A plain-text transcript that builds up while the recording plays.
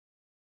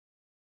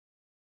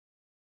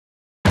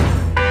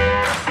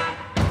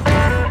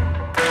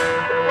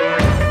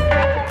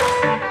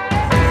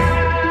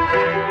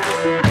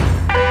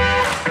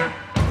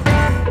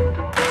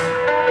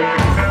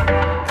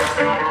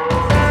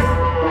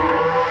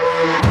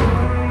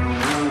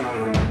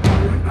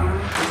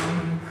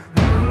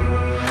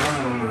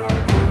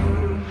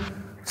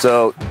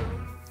So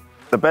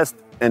the best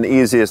and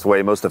easiest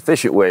way, most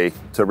efficient way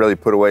to really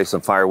put away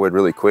some firewood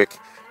really quick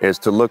is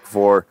to look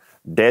for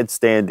dead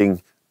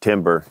standing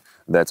timber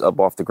that's up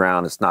off the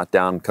ground. It's not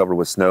down covered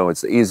with snow. It's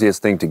the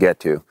easiest thing to get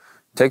to.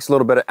 Takes a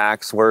little bit of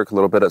axe work, a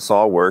little bit of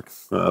saw work,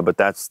 but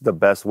that's the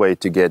best way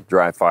to get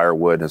dry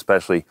firewood,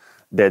 especially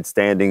dead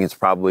standing. It's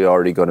probably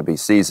already going to be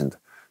seasoned.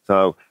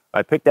 So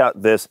I picked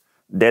out this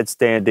dead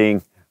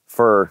standing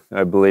fir,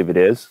 I believe it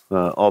is.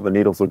 All the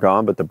needles are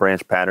gone, but the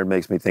branch pattern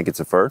makes me think it's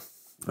a fir.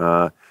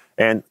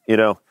 And you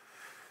know,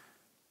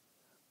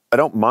 I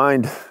don't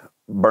mind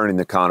burning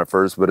the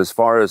conifers, but as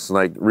far as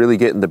like really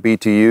getting the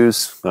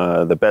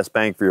BTUs, the best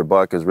bang for your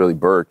buck is really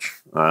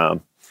birch.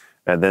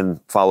 And then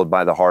followed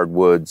by the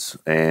hardwoods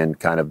and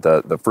kind of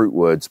the fruit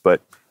woods.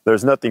 But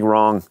there's nothing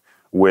wrong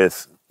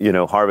with, you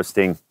know,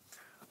 harvesting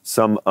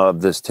some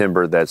of this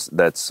timber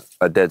that's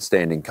a dead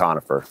standing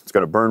conifer. It's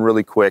going to burn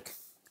really quick,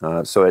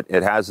 so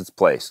it has its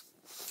place.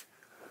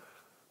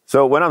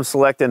 So when I'm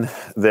selecting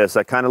this,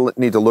 I kind of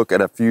need to look at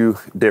a few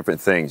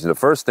different things. The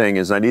first thing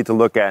is I need to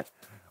look at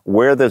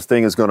where this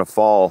thing is going to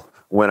fall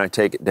when I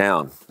take it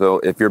down. So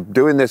if you're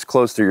doing this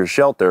close to your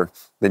shelter,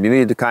 then you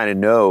need to kind of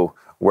know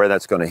where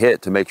that's going to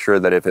hit to make sure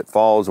that if it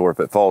falls or if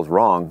it falls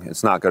wrong,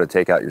 it's not going to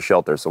take out your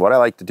shelter. So what I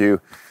like to do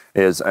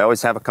is I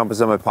always have a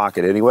compass in my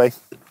pocket anyway.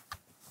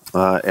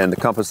 And the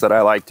compass that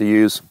I like to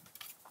use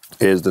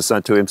is the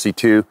Sunto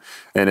MC2,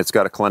 and it's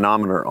got a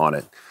clinometer on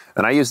it.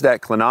 And I use that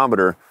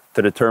clinometer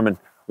to determine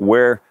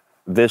where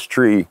this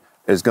tree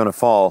is going to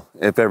fall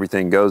if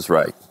everything goes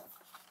right.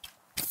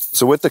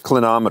 So with the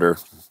clinometer,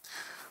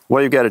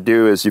 what you've got to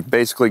do is you've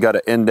basically got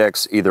to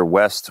index either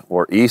west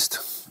or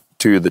east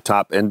to the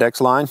top index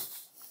line.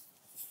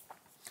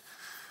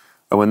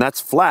 And when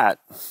that's flat,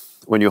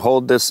 when you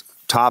hold this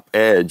top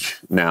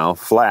edge now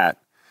flat,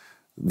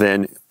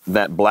 then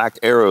that black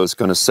arrow is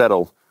going to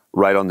settle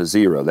right on the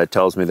 0. That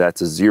tells me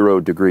that's a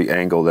 0 degree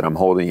angle that I'm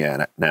holding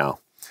at now.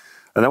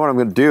 And then what I'm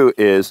going to do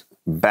is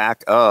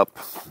back up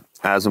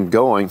as I'm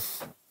going,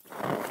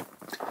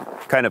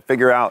 kind of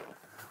figure out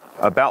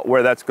about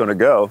where that's going to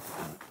go.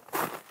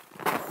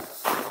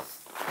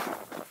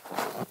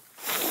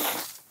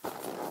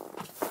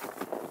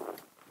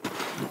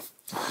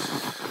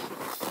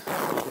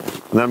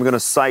 And then I'm going to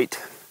sight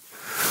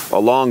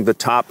along the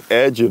top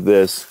edge of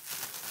this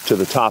to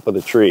the top of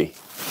the tree.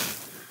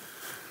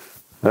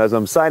 As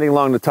I'm sighting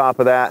along the top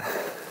of that,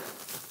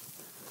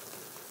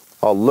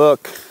 I'll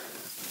look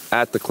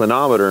at the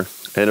clinometer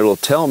and it'll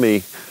tell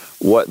me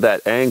what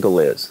that angle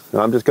is. Now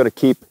I'm just going to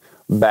keep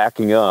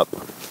backing up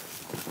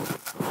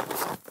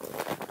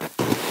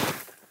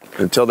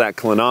until that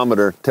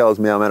clinometer tells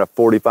me I'm at a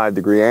 45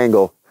 degree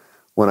angle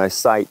when I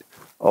sight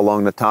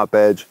along the top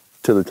edge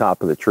to the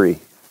top of the tree.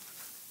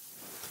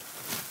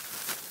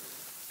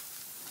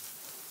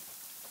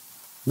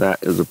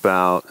 That is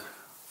about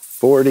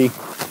 40.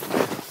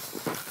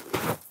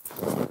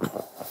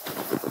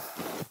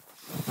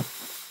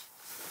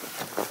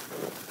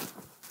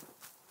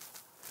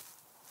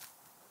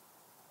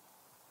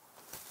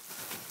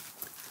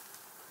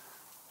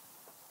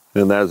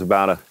 And that is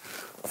about a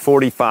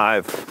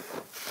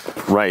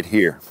 45 right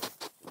here.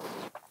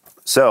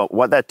 So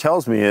what that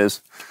tells me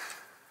is,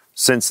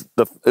 since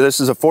this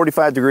is a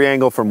 45 degree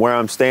angle from where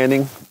I'm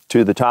standing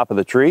to the top of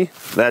the tree,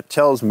 that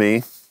tells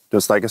me,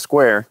 just like a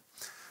square,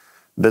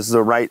 this is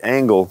a right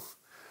angle.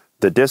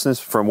 The distance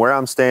from where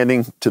I'm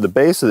standing to the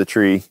base of the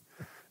tree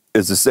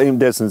is the same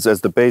distance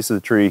as the base of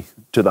the tree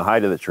to the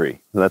height of the tree.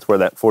 And that's where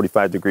that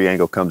 45 degree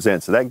angle comes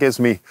in. So that gives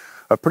me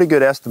a pretty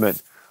good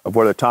estimate of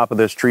where the top of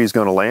this tree is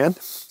going to land.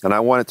 And I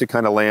want it to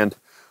kind of land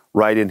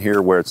right in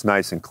here where it's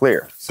nice and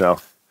clear. So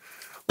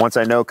once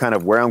I know kind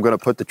of where I'm going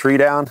to put the tree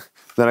down,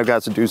 then I've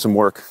got to do some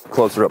work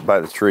closer up by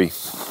the tree.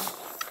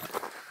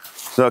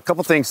 So a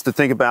couple things to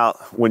think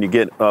about when you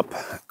get up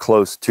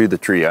close to the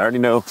tree. I already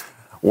know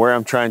where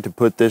I'm trying to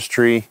put this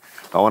tree.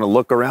 I want to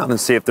look around and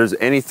see if there's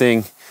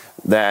anything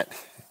that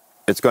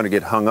it's going to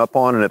get hung up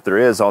on, and if there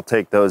is, I'll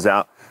take those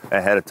out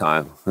ahead of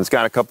time. It's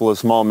got a couple of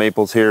small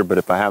maples here, but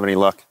if I have any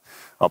luck,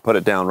 I'll put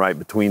it down right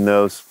between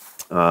those.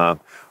 I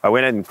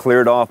went ahead and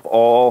cleared off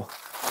all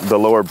the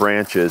lower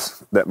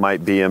branches that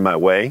might be in my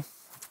way.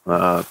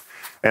 And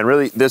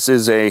really, this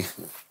is a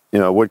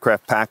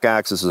woodcraft pack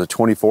axe. This is a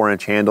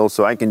 24-inch handle,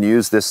 so I can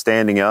use this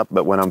standing up,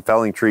 but when I'm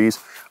felling trees,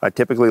 I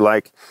typically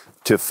like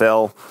to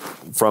fell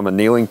from a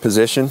kneeling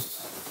position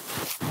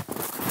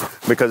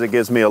because it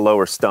gives me a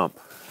lower stump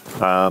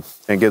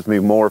and gives me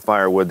more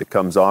firewood that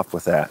comes off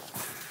with that.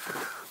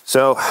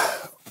 So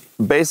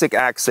basic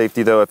axe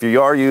safety though, if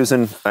you are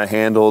using a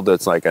handle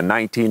that's like a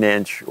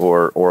 19-inch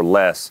or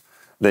less,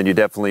 then you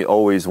definitely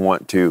always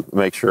want to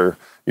make sure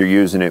you're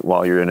using it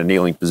while you're in a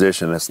kneeling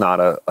position. It's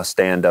not a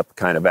stand-up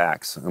kind of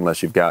axe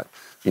unless you've got,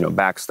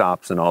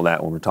 backstops and all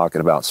that when we're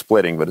talking about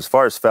splitting. But as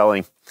far as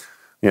felling,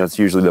 it's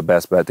usually the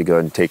best bet to go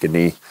ahead and take a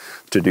knee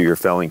to do your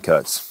felling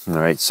cuts. All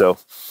right, so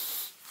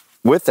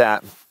with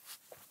that,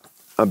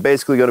 I'm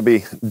basically going to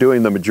be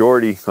doing the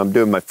majority. I'm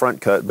doing my front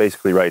cut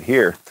basically right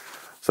here.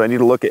 So I need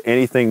to look at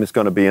anything that's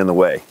going to be in the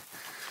way.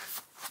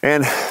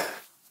 And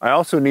I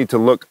also need to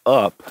look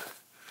up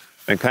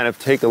and kind of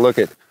take a look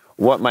at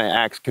what my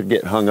axe could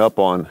get hung up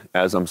on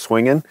as I'm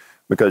swinging,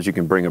 because you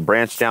can bring a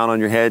branch down on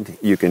your head,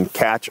 you can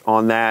catch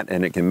on that,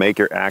 and it can make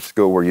your axe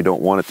go where you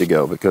don't want it to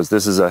go, because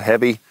this is a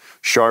heavy,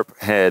 sharp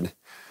head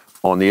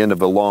on the end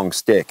of a long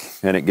stick,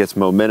 and it gets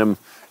momentum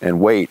and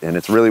weight, and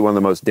it's really one of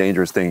the most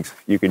dangerous things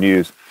you can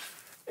use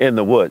in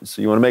the woods.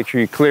 So you want to make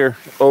sure you clear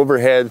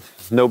overhead,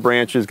 no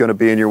branch is going to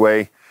be in your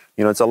way.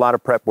 You know, it's a lot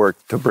of prep work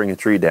to bring a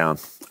tree down.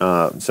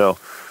 So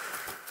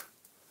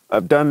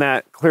I've done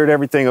that, cleared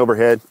everything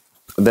overhead.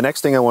 The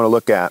next thing I want to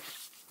look at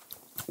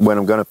when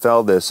I'm going to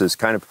fell this is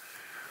kind of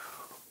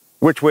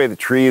which way the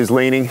tree is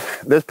leaning.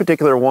 This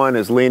particular one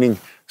is leaning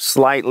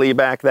slightly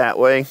back that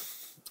way.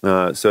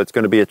 So it's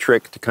going to be a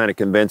trick to kind of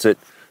convince it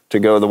to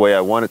go the way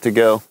I want it to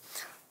go.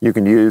 You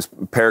can use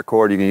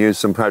paracord, you can use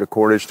some kind of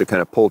cordage to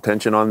kind of pull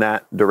tension on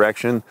that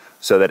direction,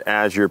 so that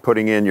as you're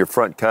putting in your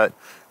front cut,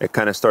 it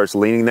kind of starts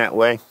leaning that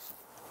way.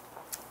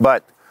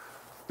 But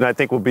I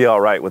think we'll be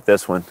all right with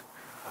this one.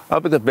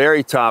 Up at the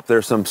very top,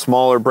 there's some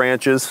smaller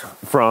branches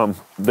from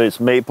these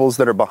maples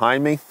that are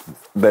behind me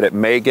that it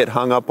may get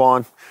hung up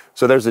on.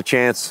 So there's a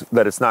chance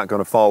that it's not going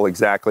to fall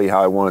exactly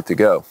how I want it to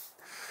go.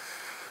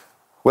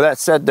 With that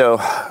said though,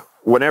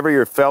 whenever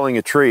you're felling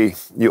a tree,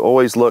 you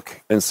always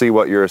look and see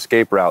what your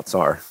escape routes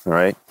are, all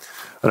right?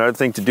 Another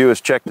thing to do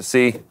is check to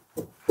see,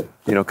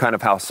 you know, kind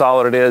of how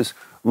solid it is.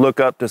 Look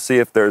up to see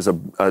if there's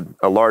a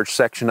large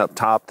section up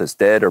top that's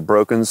dead or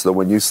broken, so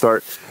when you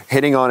start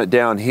hitting on it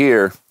down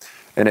here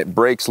and it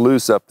breaks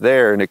loose up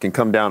there, and it can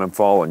come down and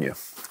fall on you.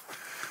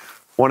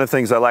 One of the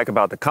things I like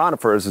about the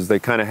conifers is they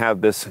kind of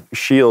have this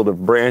shield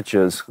of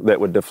branches that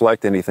would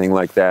deflect anything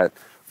like that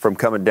from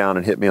coming down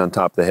and hit me on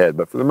top of the head.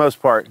 But for the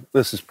most part,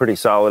 this is pretty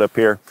solid up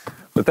here.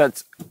 But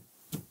that's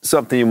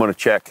something you want to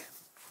check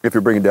if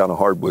you're bringing down a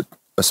hardwood,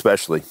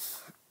 especially.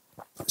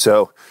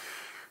 So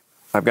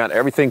I've got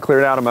everything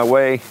cleared out of my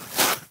way.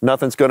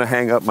 Nothing's going to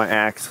hang up my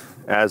axe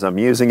as I'm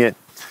using it.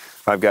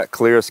 I've got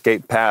clear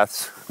escape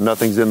paths.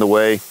 Nothing's in the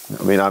way.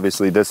 I mean,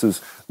 obviously this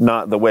is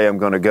not the way I'm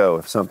going to go.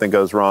 If something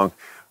goes wrong,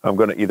 I'm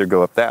going to either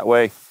go up that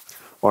way,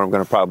 or I'm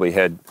going to probably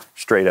head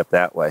straight up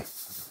that way.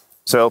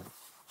 So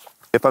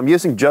if I'm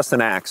using just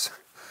an axe,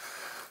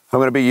 I'm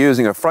going to be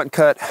using a front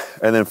cut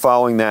and then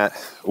following that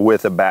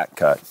with a back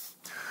cut.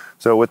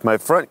 So with my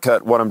front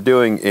cut, what I'm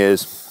doing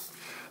is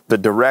the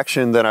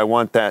direction that I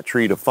want that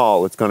tree to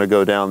fall, it's going to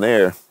go down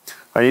there.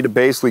 I need to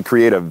basically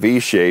create a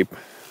V shape,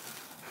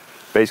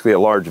 basically a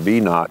large V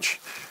notch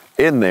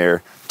in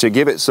there to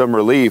give it some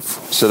relief,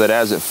 so that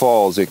as it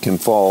falls, it can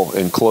fall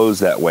and close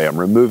that way. I'm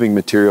removing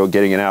material,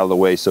 getting it out of the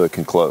way so it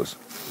can close.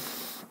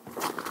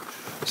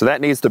 So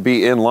that needs to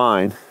be in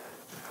line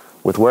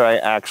with where I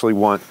actually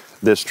want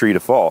this tree to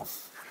fall.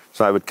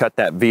 So I would cut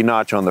that V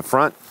notch on the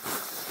front.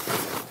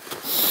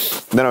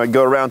 Then I would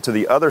go around to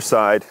the other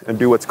side and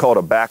do what's called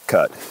a back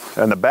cut.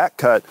 And the back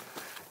cut,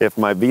 if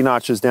my V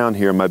notch is down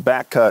here, my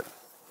back cut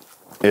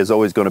is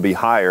always going to be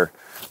higher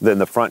than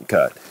the front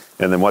cut.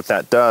 And then what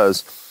that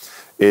does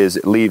is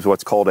it leaves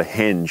what's called a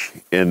hinge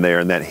in there.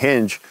 And that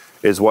hinge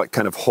is what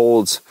kind of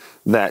holds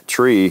that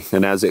tree.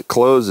 And as it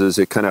closes,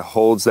 it kind of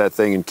holds that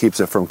thing and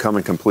keeps it from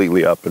coming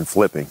completely up and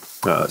flipping.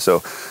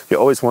 So you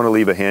always want to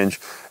leave a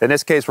hinge. In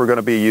this case, we're going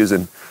to be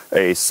using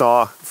a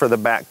saw for the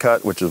back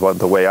cut, which is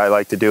the way I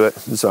like to do it.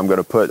 So I'm going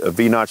to put a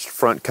V-notched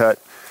front cut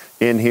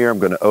in here. I'm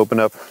going to open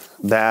up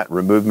that,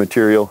 remove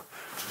material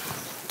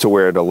to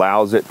where it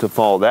allows it to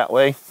fall that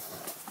way.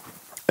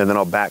 And then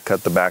I'll back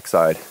cut the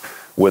backside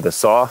with a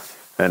saw,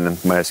 and then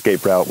my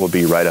escape route will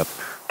be right up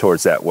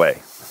towards that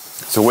way.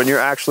 So when you're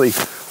actually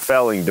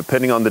felling,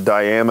 depending on the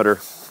diameter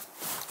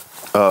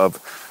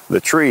of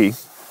the tree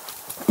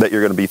that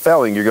you're going to be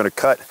felling, you're going to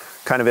cut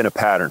kind of in a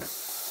pattern.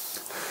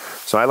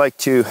 So I like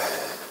to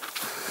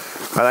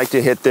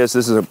hit this.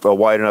 This is a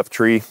wide enough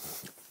tree.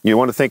 You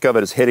want to think of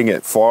it as hitting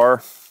it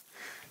far,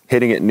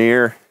 hitting it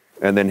near,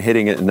 and then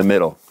hitting it in the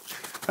middle.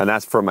 And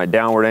that's for my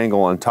downward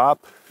angle on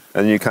top.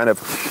 And you kind of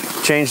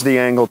change the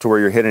angle to where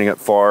you're hitting it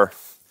far,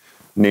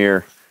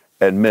 near,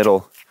 and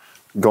middle,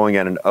 going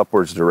at an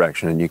upwards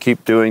direction. And you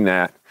keep doing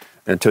that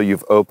until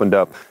you've opened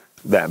up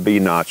that V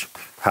notch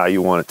how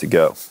you want it to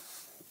go.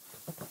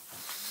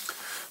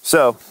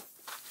 So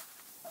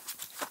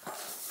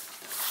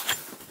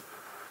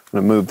I'm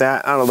going to move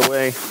that out of the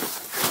way,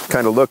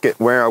 kind of look at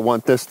where I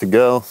want this to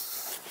go.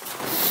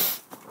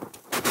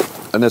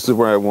 And this is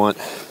where I want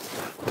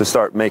to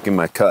start making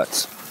my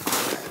cuts.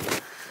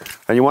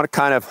 And you want to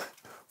kind of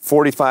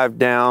 45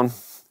 down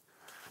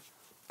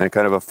and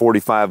kind of a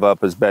 45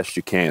 up as best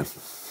you can.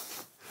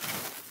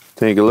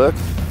 Take a look.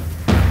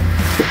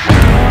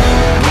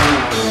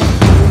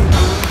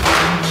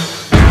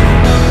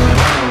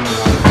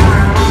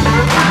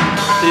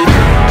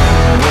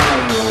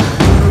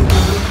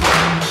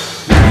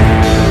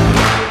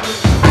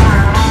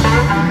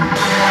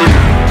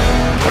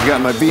 I've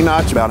got my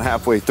V-notch about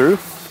halfway through.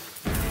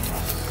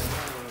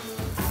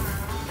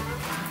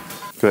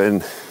 Go ahead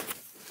and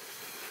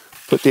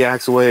put the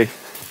axe away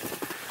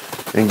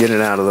and get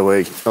it out of the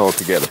way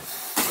altogether.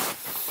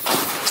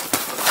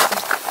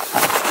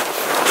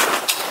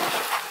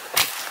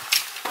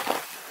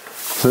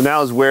 So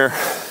now is where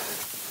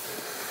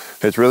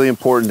it's really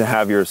important to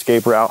have your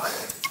escape route,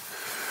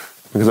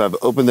 because I've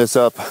opened this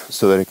up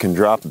so that it can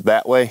drop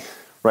that way,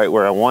 right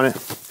where I want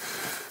it.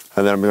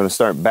 And then I'm going to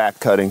start back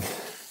cutting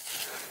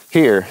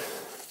here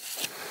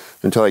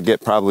until I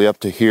get probably up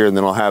to here, and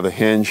then I'll have a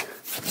hinge.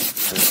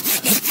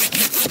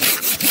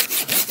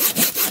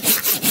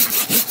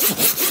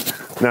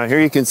 Now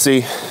here you can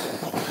see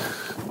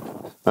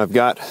I've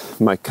got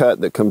my cut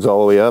that comes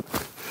all the way up.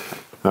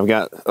 I've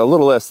got a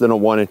little less than a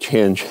 1-inch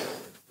hinge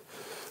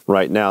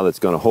right now that's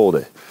going to hold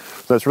it.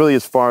 So that's really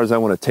as far as I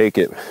want to take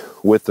it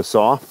with the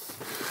saw.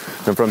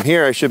 And from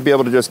here I should be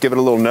able to just give it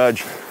a little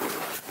nudge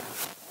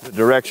the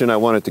direction I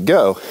want it to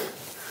go,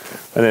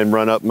 and then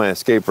run up my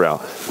escape route.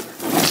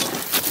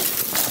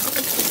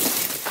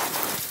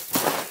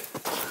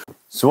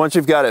 So once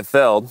you've got it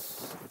felled,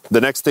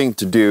 the next thing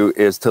to do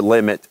is to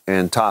limb it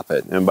and top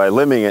it. And by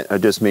limbing it, I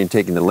just mean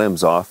taking the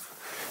limbs off.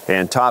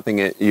 And topping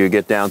it, you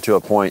get down to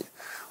a point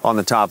on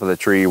the top of the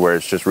tree where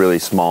it's just really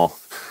small.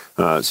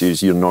 So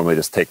you normally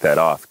just take that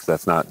off, because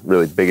that's not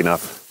really big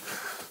enough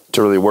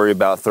to really worry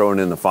about throwing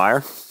in the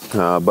fire.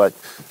 But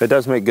it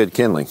does make good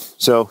kindling.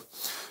 So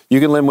you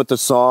can limb with the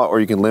saw, or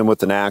you can limb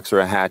with an axe or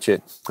a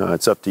hatchet.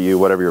 It's up to you,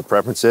 whatever your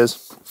preference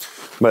is.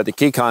 But the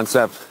key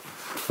concept,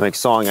 like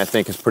sawing, I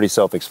think is pretty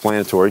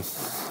self-explanatory.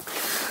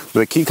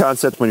 But the key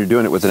concept when you're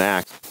doing it with an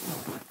axe,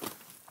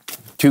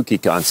 two key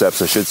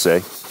concepts I should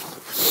say,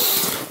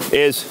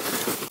 is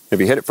if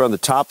you hit it from the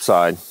top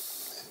side,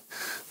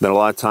 then a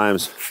lot of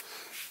times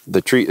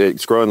the tree,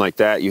 it's growing like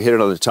that, you hit it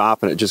on the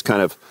top and it just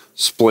kind of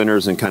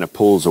splinters and kind of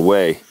pulls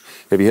away.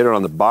 If you hit it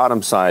on the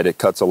bottom side, it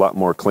cuts a lot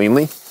more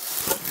cleanly.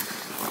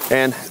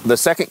 And the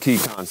second key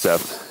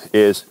concept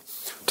is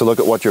to look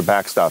at what your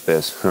backstop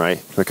is,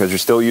 right? Because you're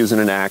still using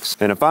an axe.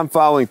 And if I'm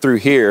following through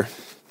here,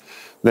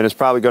 then it's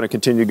probably going to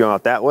continue going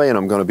out that way, and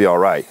I'm going to be all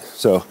right.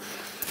 So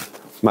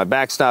my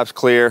backstop's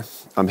clear.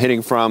 I'm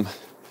hitting from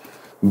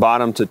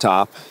bottom to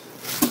top.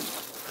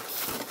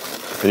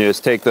 And you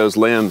just take those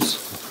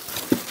limbs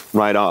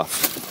right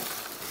off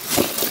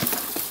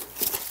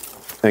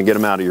and get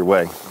them out of your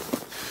way.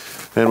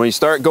 And when you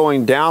start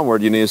going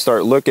downward, you need to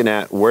start looking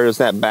at where does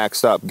that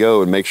backstop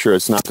go and make sure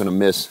it's not going to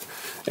miss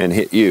and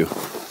hit you.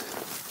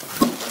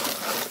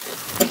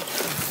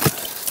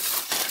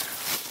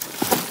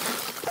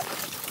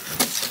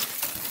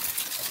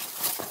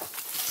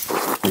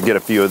 You get a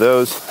few of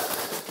those.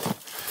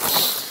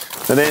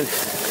 And then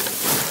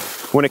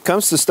when it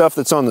comes to stuff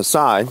that's on the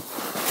side,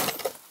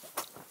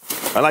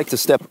 I like to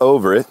step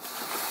over it.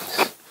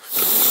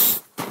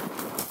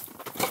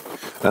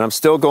 And I'm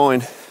still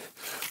going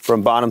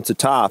from bottom to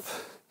top,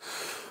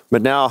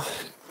 but now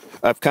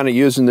I've kind of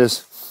using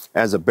this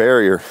as a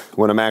barrier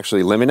when I'm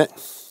actually limbing it,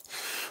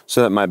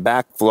 so that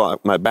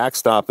my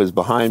backstop is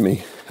behind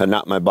me and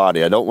not my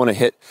body. I don't want to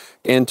hit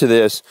into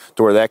this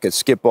to where that could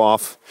skip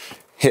off,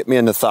 hit me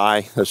in the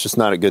thigh. That's just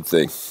not a good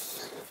thing.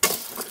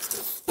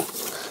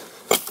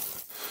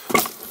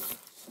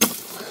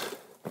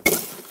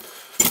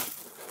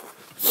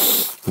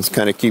 Let's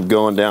kind of keep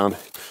going down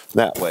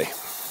that way.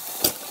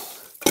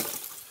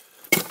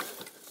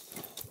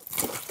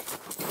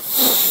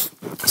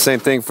 Same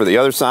thing for the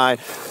other side.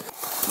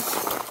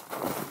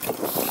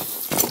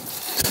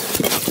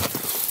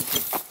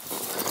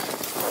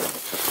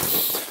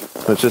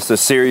 It's just a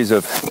series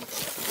of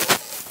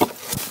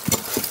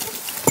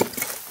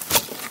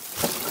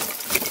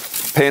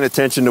paying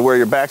attention to where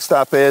your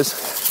backstop is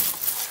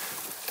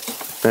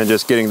and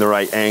just getting the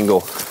right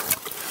angle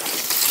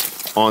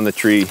on the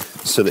tree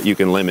so that you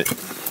can limb it.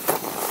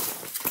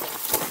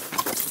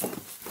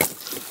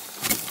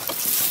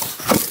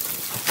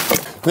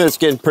 It's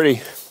getting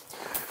pretty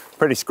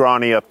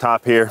scrawny up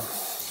top here,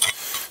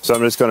 so I'm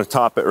just going to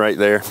top it right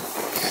there.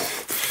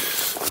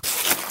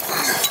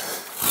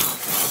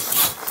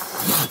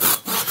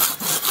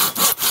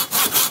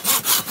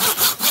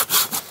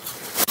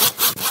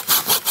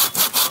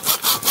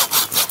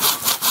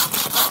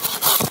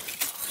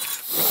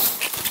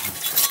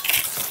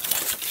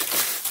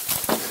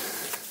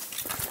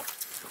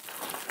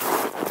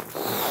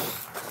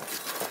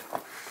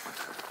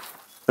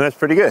 And that's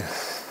pretty good.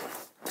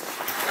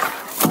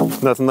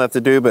 Nothing left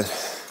to do but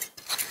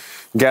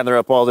gather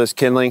up all this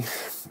kindling,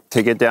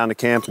 take it down to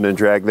camp, and then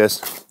drag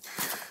this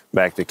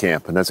back to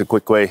camp. And that's a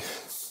quick way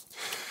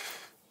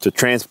to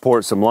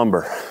transport some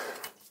lumber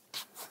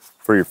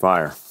for your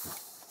fire.